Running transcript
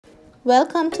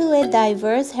Welcome to a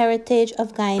diverse heritage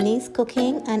of Guyanese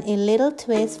cooking and a little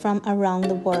twist from around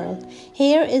the world.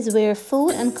 Here is where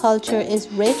food and culture is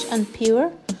rich and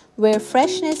pure, where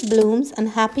freshness blooms and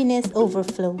happiness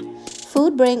overflow.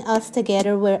 Food brings us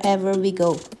together wherever we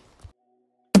go.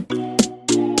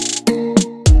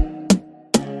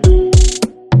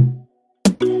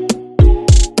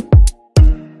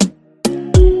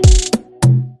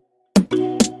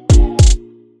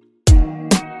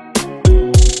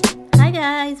 Hi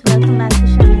guys, welcome back to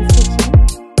Sherman's Kitchen.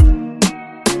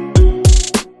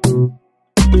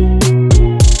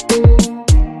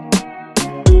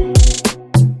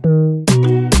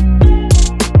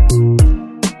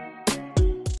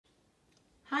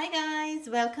 Hi guys,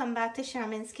 welcome back to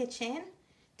Sherman's Kitchen.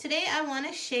 Today I want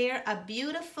to share a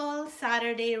beautiful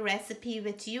Saturday recipe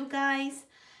with you guys,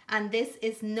 and this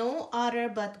is no other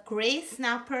but gray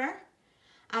snapper.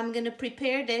 I'm going to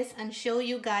prepare this and show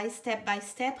you guys step by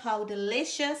step how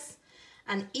delicious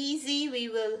and easy we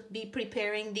will be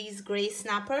preparing these gray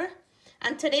snapper.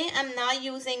 And today I'm not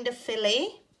using the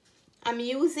fillet. I'm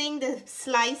using the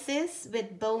slices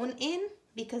with bone in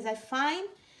because I find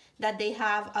that they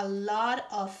have a lot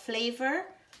of flavor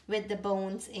with the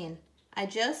bones in. I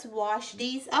just wash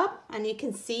these up and you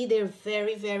can see they're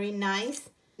very, very nice.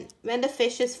 When the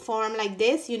fish is formed like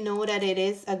this, you know that it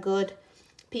is a good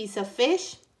piece of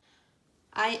fish.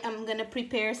 I am gonna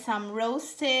prepare some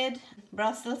roasted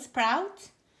Brussels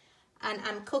sprouts, and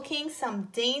I'm cooking some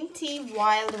dainty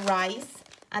wild rice,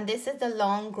 and this is the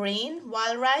long grain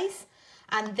wild rice,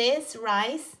 and this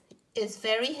rice is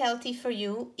very healthy for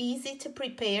you, easy to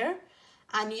prepare,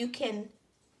 and you can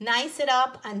nice it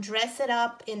up and dress it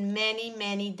up in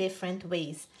many different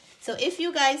ways. So if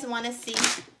you guys want to see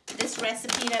this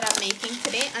recipe that I'm making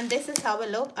today, and this is how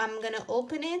it looks, I'm gonna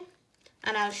open it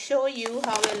and I'll show you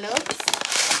how it looks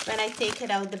when I take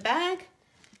it out the bag.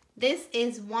 This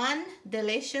is one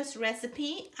delicious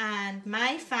recipe and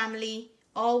my family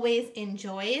always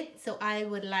enjoy it, so I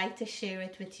would like to share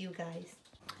it with you guys.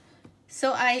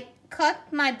 So I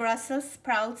cut my Brussels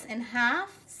sprouts in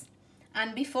halves,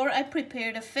 and before I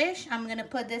prepare the fish, I'm gonna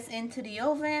put this into the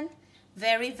oven.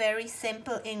 Very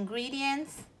simple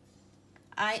ingredients.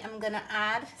 I am gonna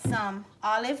add some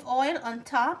olive oil on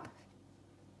top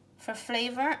for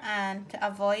flavor and to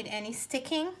avoid any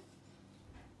sticking.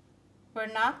 We're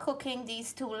not cooking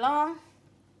these too long,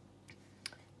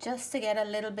 just to get a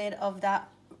little bit of that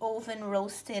oven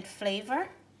roasted flavor.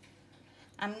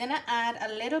 I'm gonna add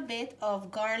a little bit of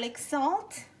garlic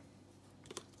salt,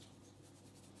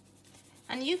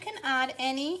 and you can add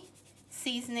any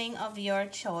seasoning of your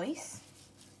choice.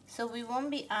 So we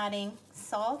won't be adding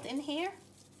salt in here.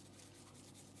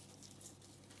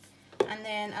 And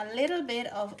then a little bit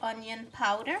of onion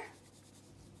powder.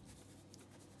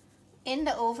 In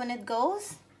the oven it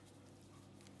goes,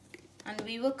 and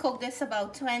we will cook this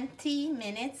about 20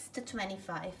 minutes to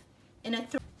 25.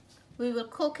 We will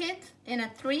cook it in a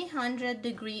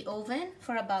 300-degree oven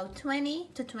for about 20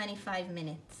 to 25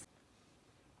 minutes.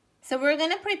 So we're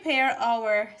gonna prepare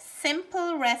our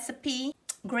simple recipe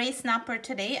gray snapper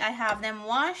today. I have them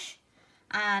washed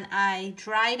and I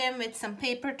dry them with some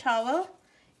paper towel.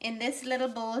 In this little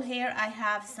bowl here, I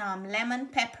have some lemon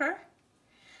pepper,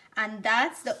 and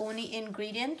that's the only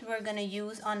ingredient we're gonna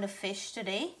use on the fish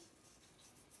today.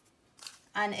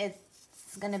 And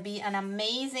it's gonna be an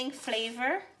amazing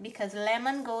flavor because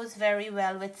lemon goes very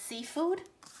well with seafood.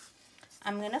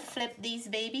 I'm gonna flip these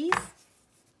babies,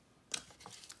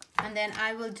 and then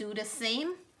I will do the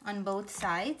same on both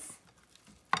sides.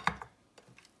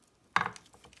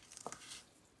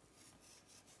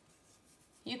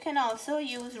 You can also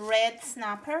use red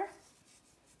snapper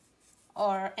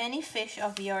or any fish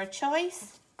of your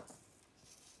choice.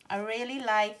 I really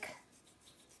like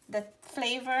the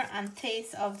flavor and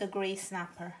taste of the gray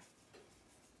snapper.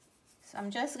 So I'm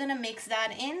just gonna mix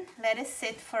that in, let it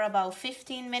sit for about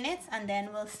 15 minutes, and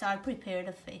then we'll start prepare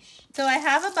the fish. So I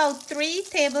have about 3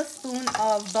 tablespoons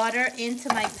of butter into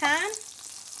my pan.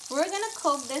 We're gonna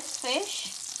cook this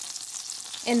fish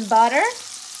in butter.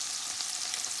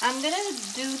 I'm gonna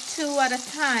do 2 at a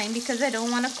time because I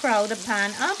don't want to crowd the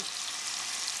pan up.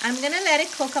 I'm gonna let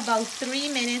it cook about 3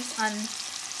 minutes on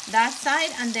that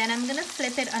side, and then I'm gonna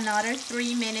flip it another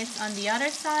 3 minutes on the other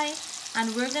side,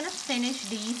 and we're gonna finish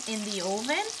these in the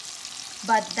oven.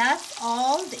 But that's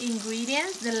all the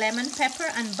ingredients, the lemon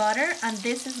pepper and butter, and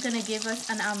this is gonna give us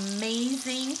an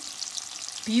amazing,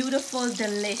 beautiful,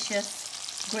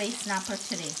 delicious gray snapper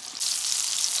today.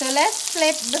 So let's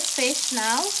flip the fish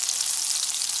now.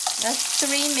 That's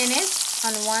 3 minutes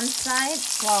on one side.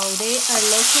 Wow, they are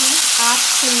looking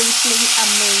absolutely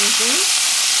amazing.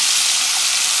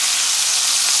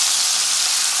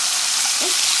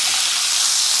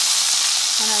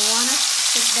 And I want to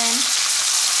put them,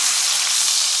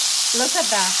 look at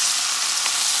that,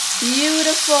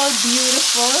 beautiful,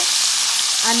 beautiful.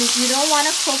 And you don't want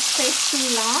to cook fish too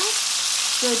long,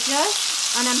 so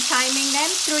and I'm timing them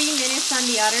 3 minutes on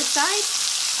the other side.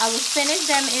 I will finish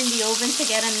them in the oven to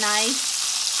get a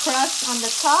nice crust on the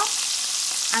top,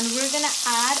 and we're gonna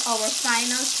add our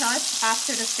final touch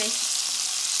after the fish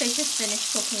is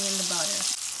finished cooking in the butter.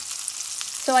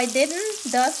 So I didn't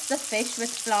dust the fish with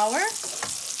flour.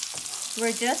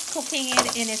 We're just cooking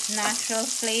it in its natural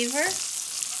flavor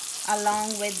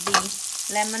along with the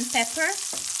lemon pepper.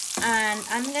 And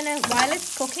while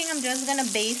it's cooking, I'm just gonna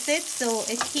baste it so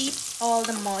it keeps all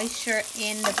the moisture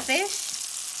in the fish,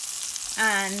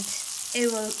 and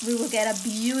we will get a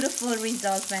beautiful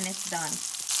result when it's done.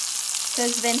 So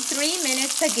it's been 3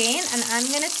 minutes again, and I'm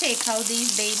gonna take out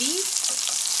these babies,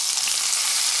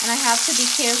 and I have to be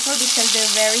careful because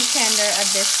they're very tender at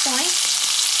this point.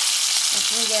 Let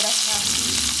me get a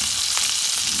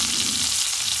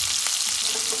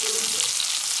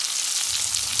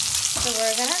So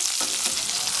we're gonna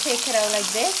take it out like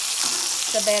this.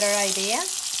 It's a better idea.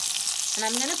 And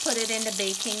I'm gonna put it in the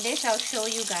baking dish. I'll show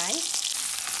you guys.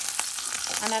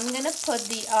 And I'm gonna put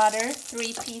the other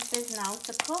 3 pieces now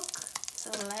to cook. So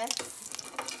let's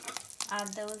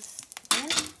add those in.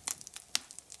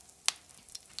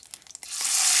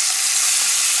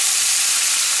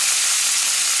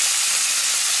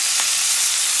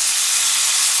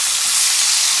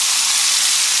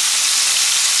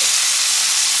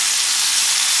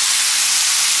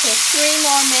 So 3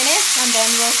 more minutes and then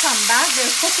we'll come back.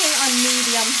 They're cooking on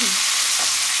medium heat.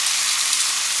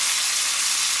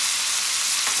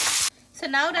 So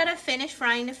now that I've finished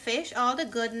frying the fish, all the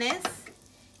goodness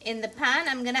in the pan,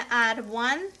 I'm gonna add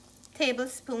 1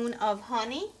 tablespoon of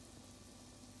honey.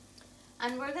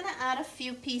 And we're gonna add a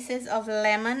few pieces of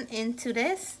lemon into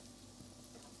this.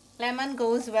 Lemon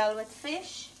goes well with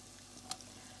fish.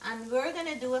 And we're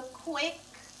gonna do a quick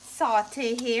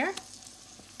saute here.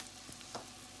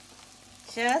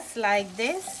 Just like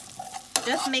this,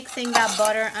 just mixing that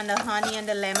butter and the honey and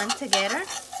the lemon together.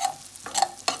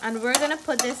 And we're gonna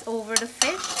put this over the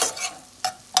fish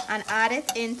and add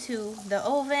it into the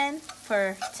oven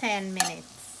for 10 minutes.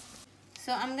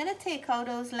 So I'm gonna take out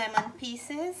those lemon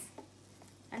pieces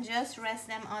and just rest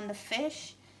them on the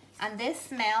fish. And this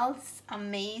smells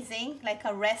amazing, like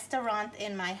a restaurant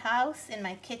in my house, in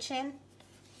my kitchen.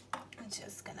 I'm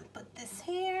just gonna put this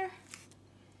here,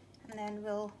 and then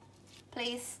we'll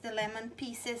place the lemon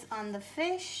pieces on the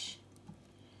fish,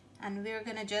 and we're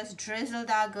gonna just drizzle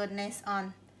that goodness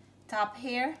on top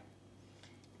here.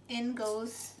 In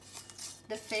goes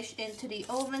the fish into the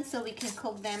oven so we can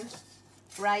cook them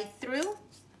right through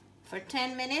for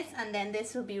 10 minutes, and then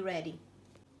this will be ready.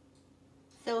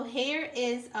 So here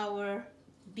is our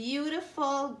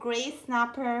beautiful gray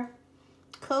snapper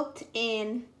cooked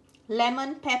in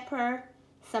lemon pepper,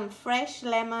 some fresh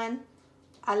lemon,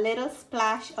 a little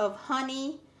splash of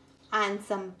honey, and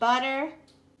some butter.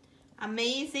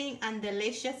 Amazing and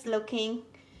delicious looking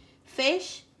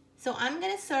fish. So I'm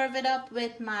gonna serve it up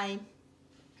with my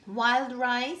wild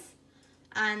rice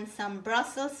and some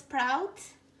Brussels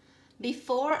sprouts.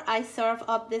 Before I serve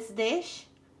up this dish,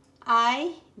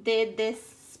 I did this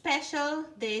special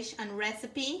dish and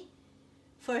recipe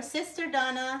for Sister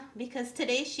Donna because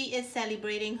today she is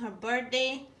celebrating her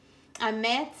birthday. I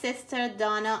met Sister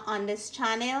Donna on this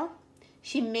channel.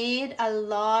 She made a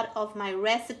lot of my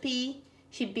recipe.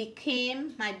 She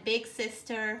became my big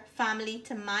sister, family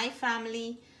to my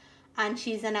family, and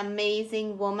she's an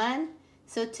amazing woman.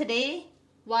 So today,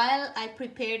 while I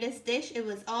prepared this dish, it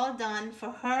was all done for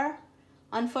her.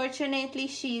 Unfortunately,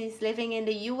 she's living in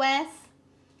the US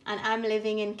and I'm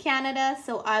living in Canada,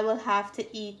 so I will have to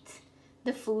eat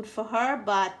the food for her,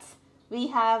 but we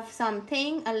have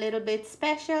something a little bit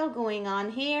special going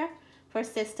on here for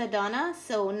Sister Donna.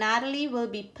 So Natalie will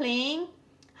be playing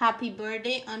Happy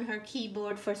Birthday on her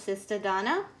keyboard for Sister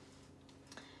Donna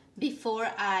before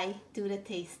I do the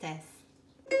taste test.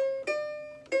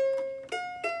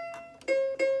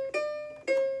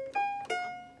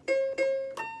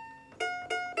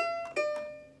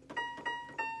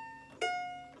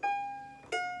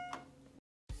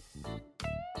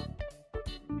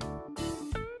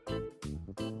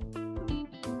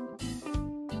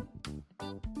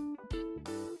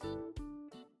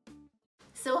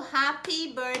 So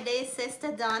happy birthday,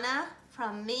 Sister Donna,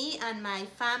 from me and my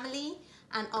family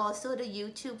and also the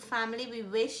YouTube family. We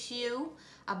wish you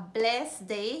a blessed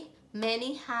day,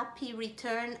 many happy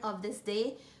return of this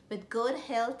day with good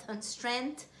health and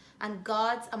strength and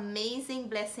God's amazing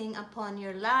blessing upon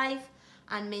your life.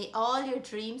 and may all your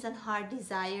dreams and heart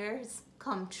desires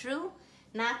come true.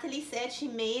 Natalie said she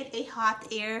made a hot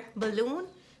air balloon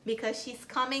because she's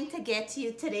coming to get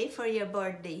you today for your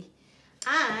birthday.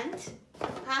 And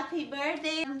happy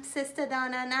birthday, Sister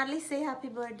Donna. Natalie, say happy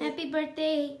birthday. Happy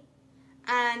birthday.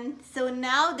 And so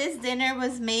now this dinner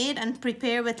was made and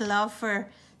prepared with love for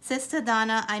Sister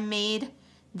Donna. I made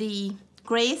the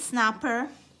gray snapper.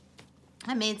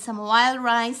 I made some wild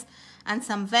rice and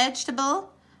some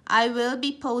vegetable. I will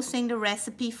be posting the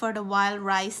recipe for the wild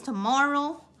rice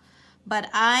tomorrow.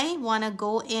 But I want to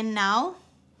go in now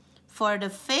for the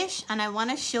fish, and I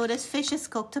want to show this fish is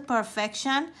cooked to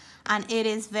perfection, and it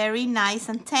is very nice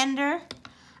and tender,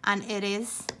 and it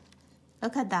is,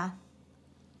 look at that,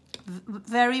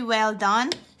 very well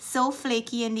done, so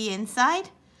flaky in the inside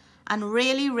and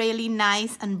really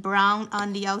nice and brown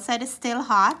on the outside. Is still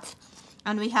hot,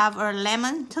 and we have our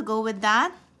lemon to go with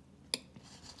that.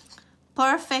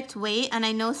 Perfect way. And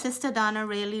I know Sister Donna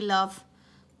really loves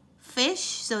fish,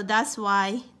 so that's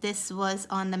why this was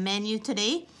on the menu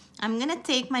today. I'm gonna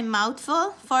take my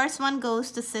mouthful. First one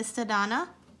goes to Sister Donna.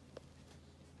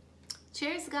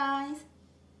 Cheers, guys.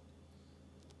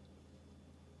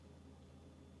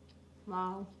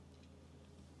 Wow.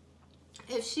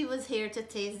 If she was here to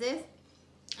taste this,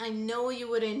 I know you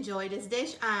would enjoy this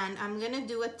dish. And I'm gonna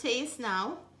do a taste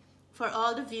now for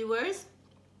all the viewers.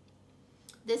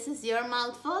 This is your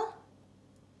mouthful.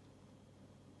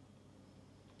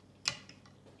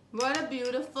 What a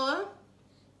beautiful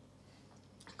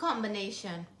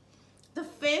combination. The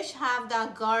fish have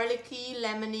that garlicky,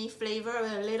 lemony flavor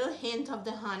with a little hint of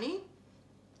the honey.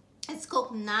 It's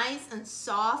cooked nice and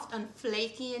soft and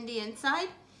flaky in the inside.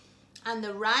 And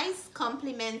the rice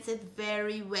complements it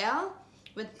very well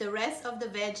with the rest of the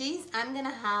veggies. I'm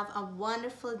gonna have a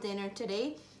wonderful dinner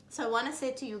today. So I wanna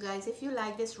say to you guys, if you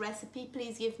like this recipe,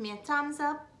 please give me a thumbs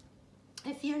up.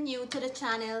 If you're new to the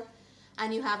channel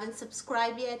and you haven't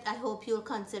subscribed yet, I hope you'll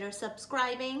consider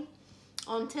subscribing.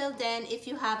 Until then, if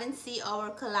you haven't seen our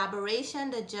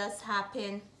collaboration that just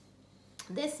happened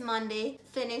this Monday,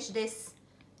 finished this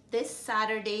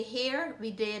Saturday here,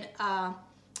 we did a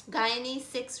Guyanese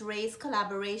 6 race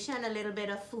collaboration, a little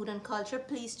bit of food and culture.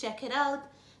 Please check it out.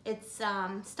 It's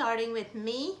starting with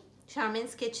me,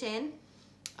 Charmin's Kitchen.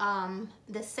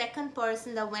 The second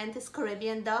person that went is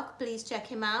Caribbean Duck. Please check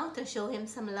him out and show him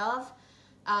some love.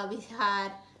 We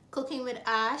had Cooking with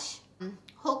Ash,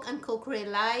 Hook and Cook Real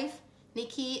Life,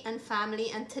 Nikki and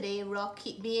family, and today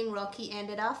Rocky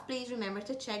ended off. Please remember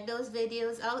to check those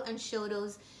videos out and show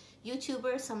those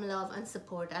YouTubers some love and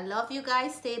support. I love you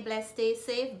guys. Stay blessed, stay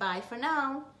safe. Bye for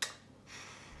now.